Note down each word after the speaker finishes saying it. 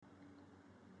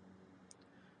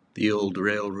The old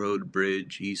railroad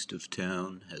bridge east of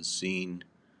town has seen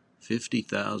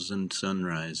 50,000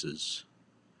 sunrises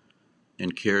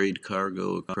and carried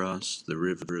cargo across the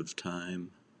river of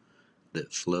time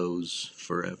that flows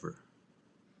forever.